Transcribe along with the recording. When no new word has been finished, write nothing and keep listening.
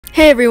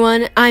Hey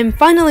everyone, I'm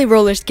finally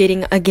roller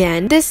skating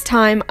again. This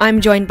time,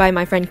 I'm joined by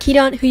my friend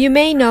Kidan, who you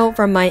may know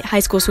from my high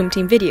school swim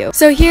team video.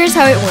 So here's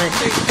how it went.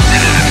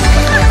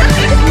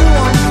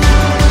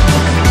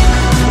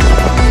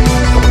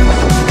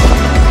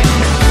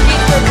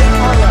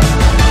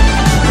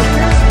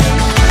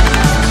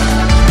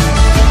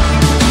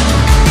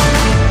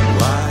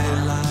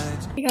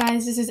 Hey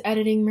guys, this is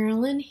editing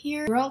Marilyn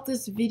here. Throughout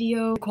this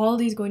video, the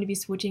quality is going to be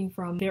switching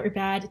from very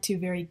bad to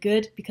very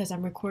good because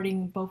I'm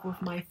recording both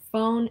with my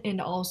phone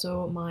and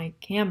also my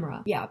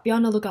camera. Yeah, be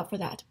on the lookout for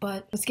that,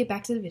 but let's get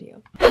back to the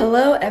video.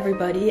 Hello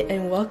everybody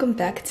and welcome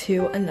back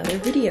to another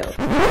video.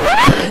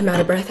 I'm out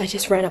of breath, I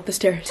just ran up the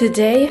stairs.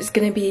 Today is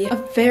gonna be a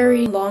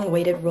very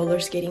long-awaited roller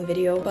skating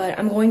video, but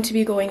I'm going to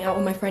be going out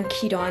with my friend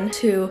Kidan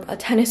to a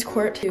tennis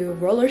court to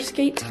roller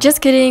skate.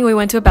 Just kidding, we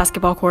went to a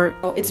basketball court.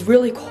 Oh, it's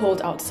really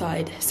cold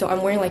outside, so I'm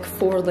wearing like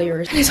 4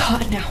 layers. It's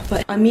hot now,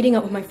 but I'm meeting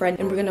up with my friend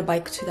and we're gonna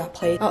bike to that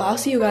place. I'll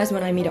see you guys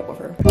when I meet up with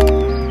her.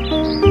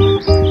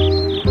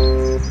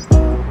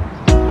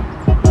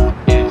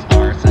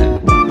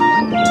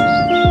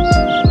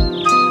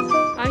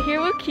 I'm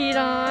here with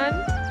Kidan.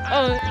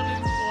 Oh.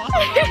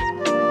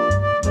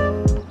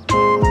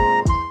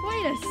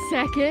 Wait a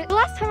second. The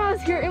last time I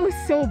was here, it was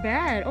so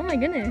bad. Oh my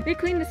goodness. They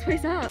cleaned this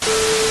place up.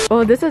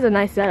 Oh, this is a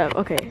nice setup.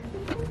 Okay.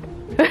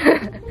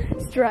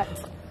 Strut.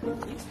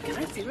 Can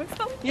I see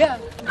myself? Yeah.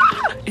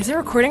 Is it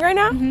recording right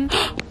now?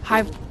 Mm-hmm.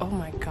 Hi. Oh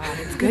my god,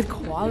 it's good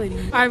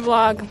quality. Hi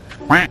vlog.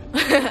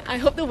 I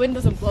hope the wind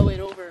doesn't blow it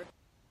over.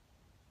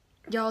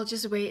 Y'all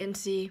just wait and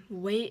see.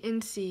 Wait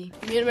and see.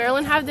 Me and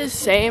Marilyn have the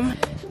same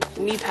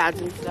knee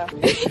pads and stuff.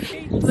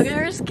 Look at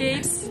her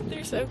skates.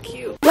 They're so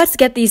cute. Let's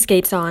get these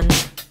skates on.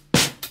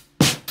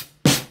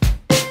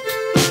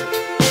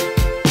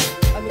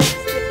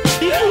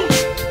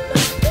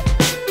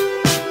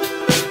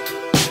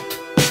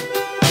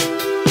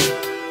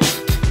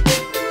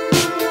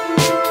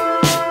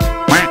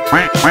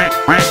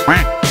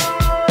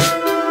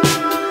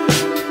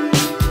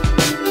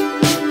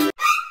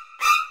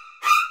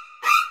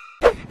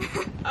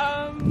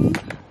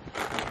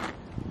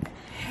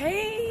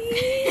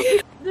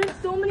 Hey! There's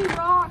so many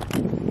rocks.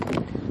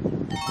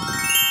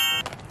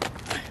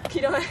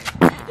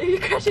 You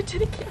crash into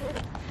the camera.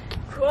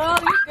 Whoa,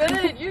 you're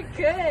good. You're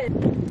good.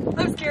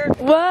 I'm scared.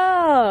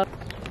 Whoa!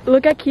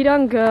 Look at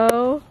Kidan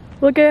go.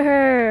 Look at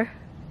her.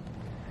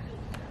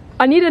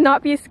 I need to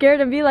not be scared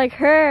and be like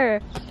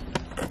her.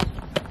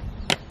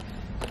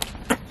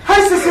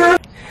 Hi, sister!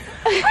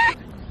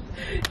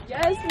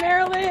 Yes,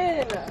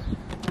 Marilyn.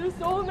 There's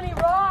so many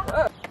rocks.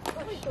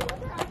 Wait, the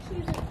weather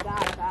actually isn't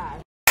that bad.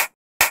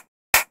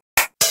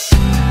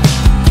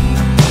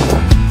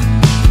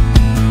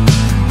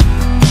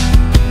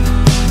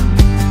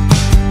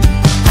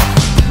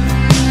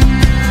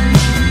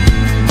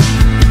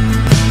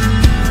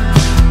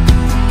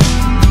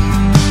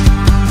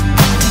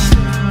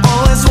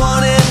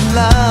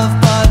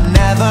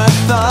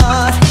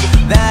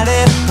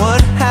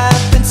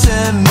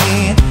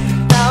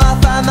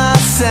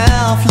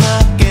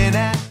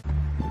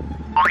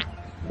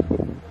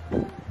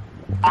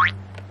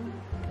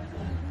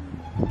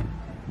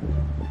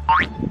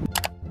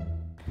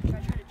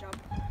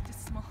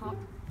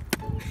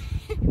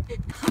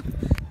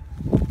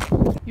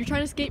 You're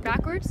trying to skate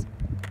backwards?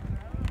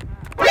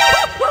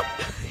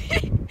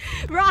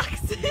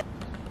 Rocks!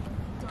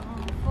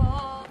 Don't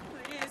fall,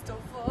 please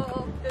don't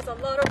fall. There's a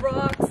lot of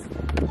rocks.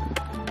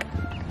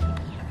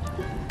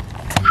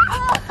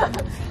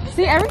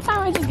 See, every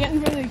time I just get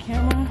in front of the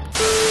camera.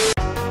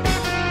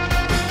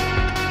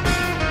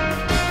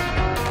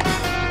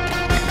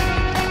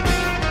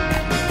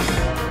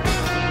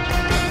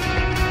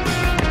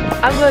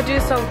 I'm gonna do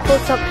some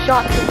close-up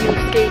shots of you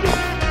skating.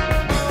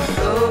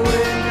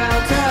 Going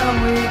downtown,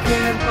 we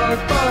can park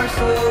bar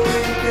so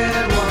we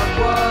can walk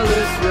while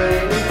it's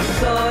raining.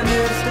 Sun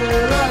is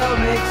still out,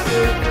 makes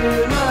it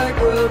feel like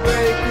we'll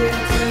break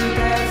into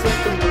dance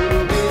like the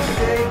movies.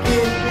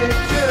 Taking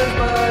pictures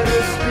by the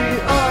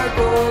street art,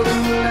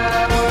 golden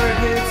hour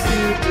hits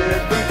you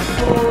different.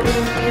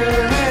 Holding your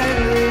hand,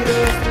 lead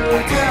us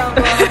through town,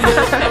 find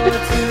us all to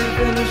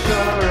finish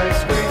our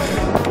ice cream.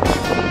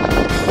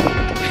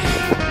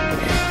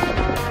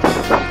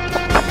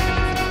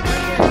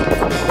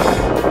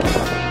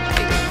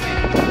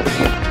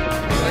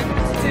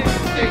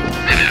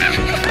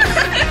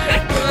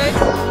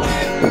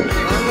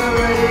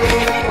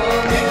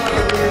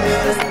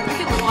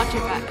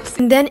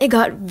 And then it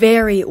got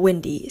very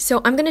windy,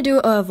 so I'm gonna do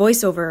a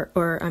voiceover,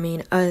 or I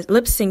mean a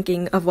lip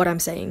syncing of what I'm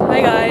saying.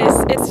 Hi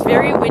guys, it's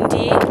very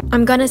windy.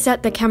 I'm gonna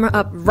set the camera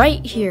up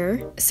right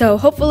here, so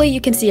hopefully you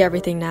can see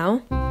everything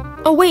now.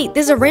 Oh wait,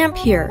 there's a ramp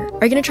here.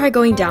 Are you gonna try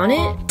going down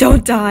it?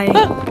 Don't die.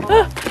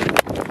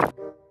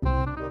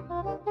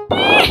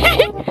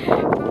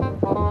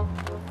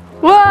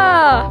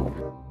 Whoa!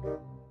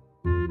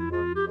 Do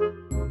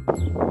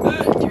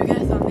you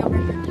guys thumbnail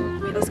right here?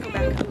 Wait, let's go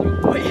back a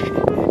little bit.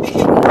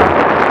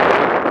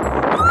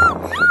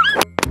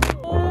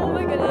 Oh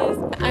my goodness.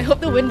 I hope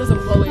the wind doesn't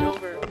blow it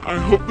over. I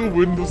hope the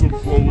wind doesn't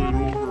blow it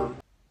over.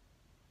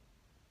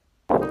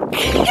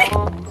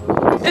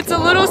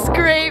 little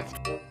scrape.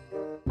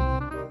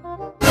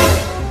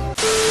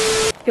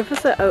 Give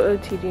us an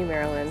OOTD,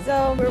 Marilyn.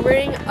 So we're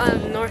wearing a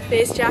North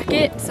Face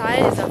jacket.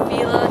 Side is a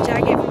VLLO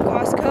jacket from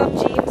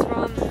Costco. Jeans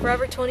from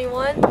Forever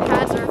 21.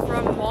 Pads are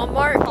from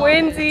Walmart.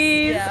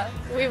 Twinsies. Yeah,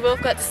 we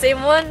both got the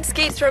same one.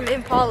 Skates from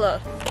Impala.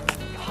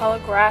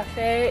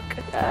 Holographic.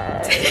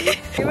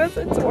 Give us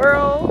a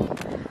twirl.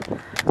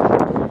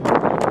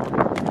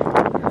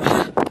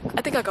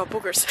 I think I got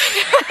boogers.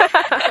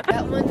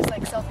 That one is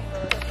like selfie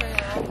mode.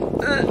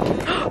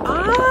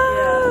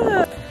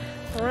 Ah!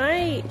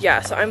 Right.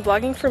 Yeah, so I'm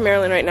vlogging for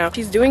Marilyn right now.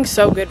 She's doing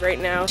so good right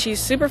now. She's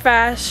super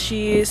fast.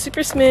 She's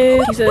super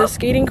smooth. She's a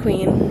skating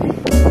queen.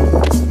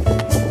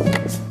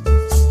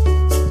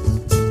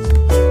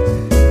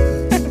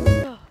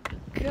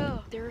 Go.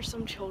 There are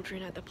some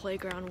children at the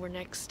playground we're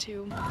next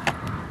to.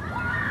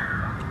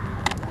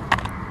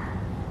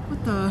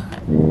 What the?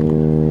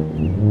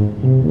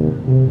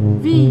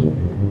 V.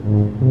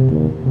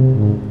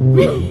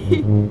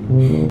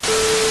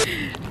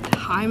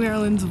 Hi,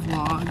 Marilyn's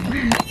vlog.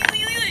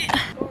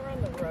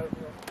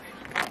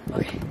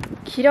 Okay.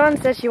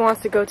 Kidan said she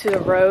wants to go to the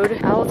road.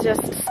 I'll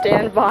just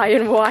stand by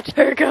and watch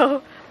her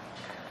go.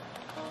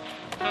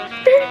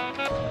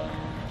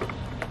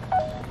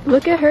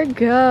 Look at her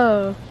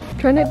go.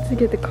 Trying not to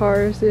get the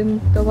cars and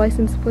the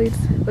license plates,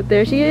 but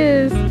there she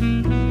is.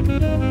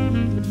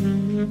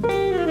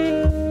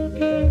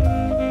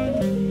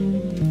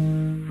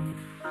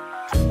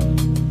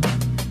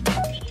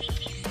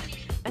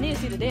 I need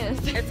to see the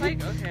dance. It's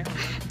like, okay.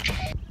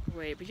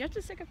 Wait, but you have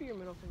to stick up your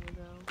middle finger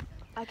though.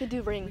 I could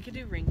do ring. We could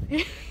do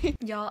ring.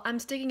 Y'all, I'm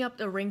sticking up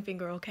the ring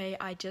finger, okay?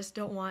 I just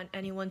don't want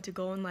anyone to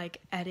go and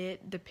like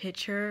edit the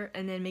picture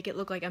and then make it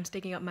look like I'm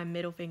sticking up my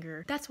middle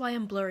finger. That's why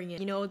I'm blurring it.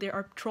 You know, there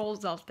are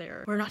trolls out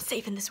there. We're not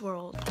safe in this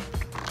world.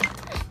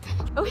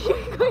 Oh,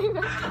 you're going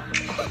back.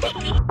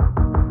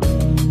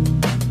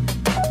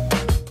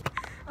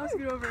 I'll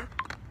scoot over.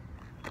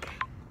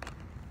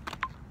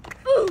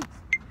 Ooh.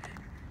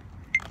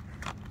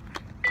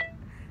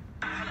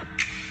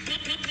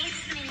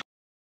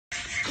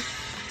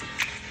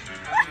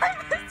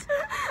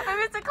 I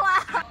missed a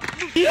clap.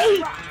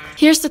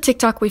 Here's the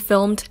TikTok we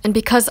filmed, and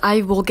because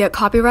I will get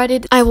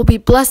copyrighted, I will be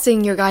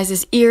blessing your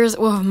guys' ears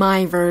with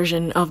my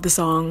version of the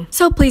song.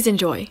 So please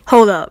enjoy.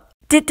 Hold up.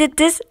 Did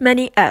this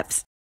many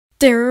F's?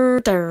 I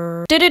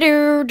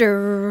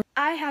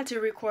had to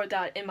record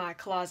that in my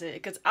closet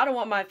because I don't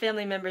want my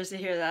family members to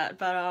hear that,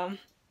 but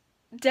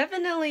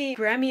definitely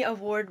Grammy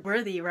Award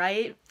worthy,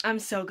 right? I'm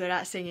so good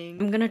at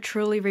singing. I'm gonna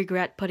truly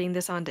regret putting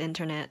this on the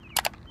internet.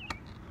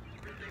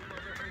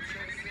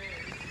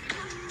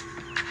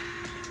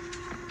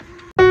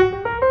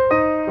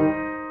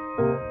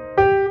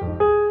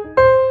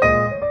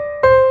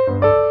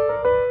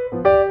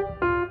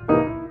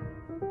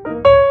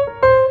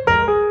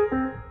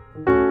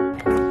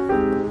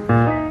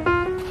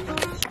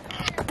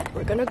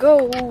 Gonna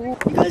go.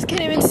 You guys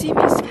can't even see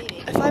me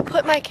skating. If I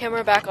put my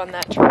camera back on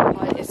that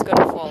tripod, it's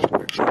gonna fall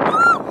over.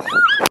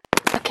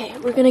 Okay,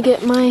 we're gonna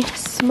get my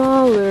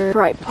smaller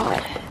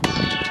tripod.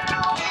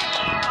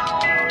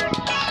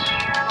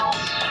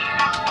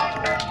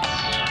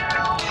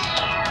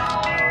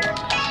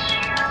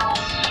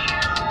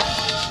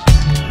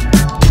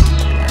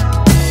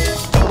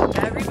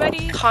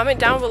 Everybody comment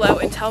down below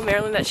and tell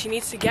Marilyn that she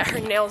needs to get her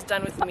nails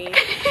done with me.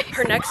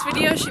 Her next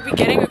video, she'll be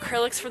getting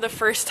acrylics for the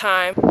first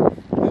time.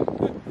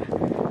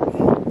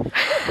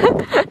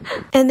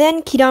 And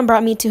then Kidan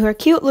brought me to her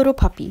cute little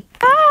puppy.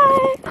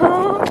 Hi!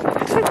 Oh.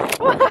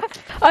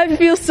 I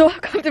feel so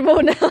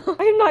comfortable now.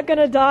 I'm not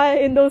gonna die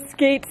in those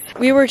skates.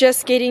 We were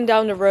just skating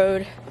down the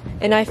road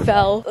and I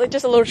fell. Like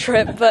just a little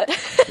trip, but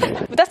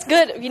but that's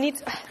good.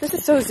 This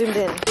is so zoomed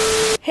in.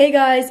 Hey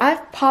guys,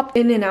 I've popped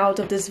in and out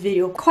of this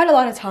video quite a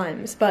lot of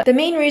times, but the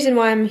main reason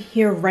why I'm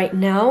here right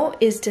now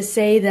is to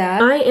say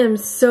that I am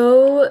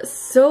so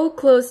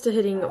close to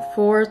hitting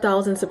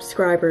 4,000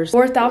 subscribers,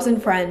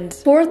 4,000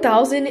 friends.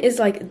 4,000 is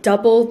like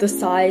double the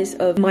size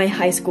of my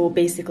high school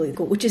basically,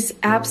 which is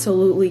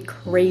absolutely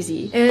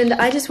crazy. And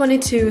I just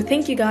wanted to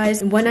thank you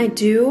guys. When I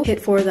do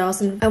hit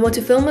 4,000, I want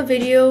to film a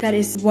video that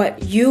is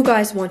what you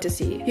guys want to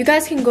see. You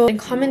guys can go and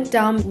comment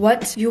down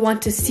what you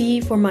want to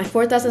see for my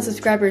 4,000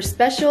 subscribers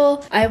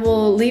special. I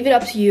will leave it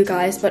up to you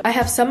guys, but I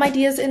have some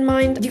ideas in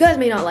mind. You guys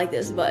may not like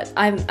this, but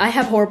I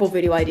have horrible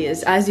video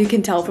ideas, as you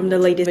can tell from the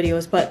latest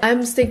videos, but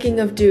I'm thinking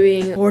of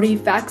doing 40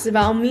 facts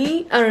about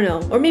me. I don't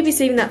know, or maybe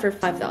saving that for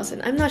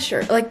 5,000. I'm not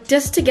sure. Like,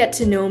 just to get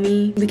to know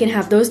me. We can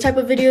have those type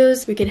of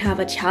videos. We can have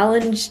a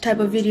challenge type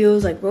of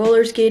videos like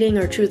roller skating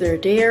or truth or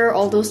dare,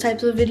 all those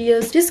types of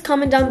videos. Just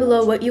comment down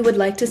below what you would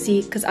like to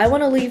see, because I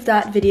want to leave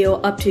that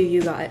video up to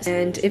you guys.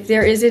 And if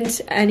there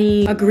isn't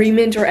any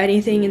agreement or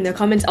anything in the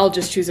comments, I'll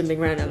just choose something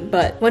random.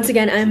 But once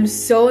again, I'm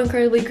so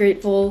incredibly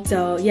grateful.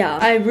 So yeah,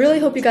 I really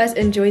hope you guys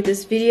enjoyed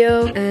this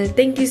video, and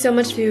thank you so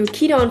much to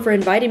Kidan for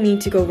inviting me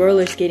to go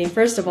roller skating.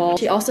 First of all,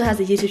 she also has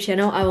a YouTube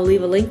channel. I will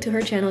leave a link to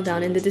her channel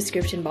down in the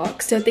description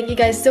box. So thank you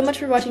guys so much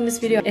for watching this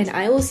video, and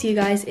I will see you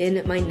guys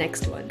in my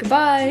next one.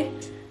 Goodbye!